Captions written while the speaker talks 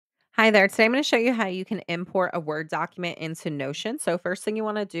Hi there. Today I'm going to show you how you can import a Word document into Notion. So, first thing you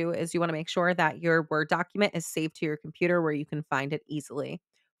want to do is you want to make sure that your Word document is saved to your computer where you can find it easily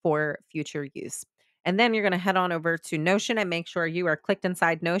for future use. And then you're going to head on over to Notion and make sure you are clicked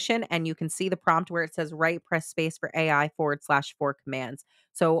inside Notion and you can see the prompt where it says "Write, press space for AI /4 commands."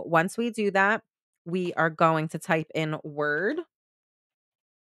 So, once we do that, we are going to type in Word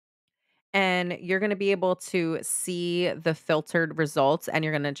and you're going to be able to see the filtered results and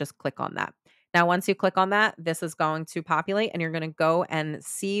you're going to just click on that. Now, once you click on that, this is going to populate and you're going to go and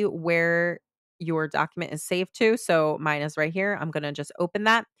see where your document is saved to. So mine is right here. I'm going to just open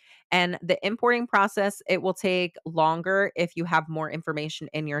that. And the importing process, it will take longer if you have more information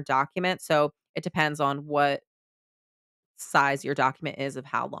in your document. So it depends on what size your document is of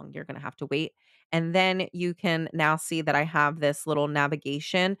how long you're going to have to wait. And then you can now see that I have this little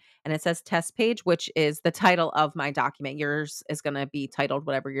navigation and it says test page, which is the title of my document. Yours is going to be titled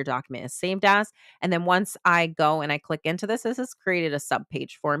whatever your document is saved as. And then once I go and I click into this has created a sub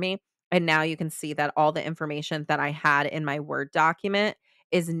page for me. And now you can see that all the information that I had in my Word document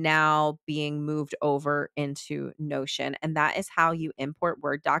is now being moved over into Notion. And that is how you import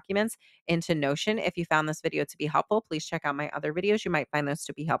Word documents into Notion. If you found this video to be helpful, please check out my other videos. You might find those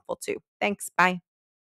to be helpful too. Thanks. Bye.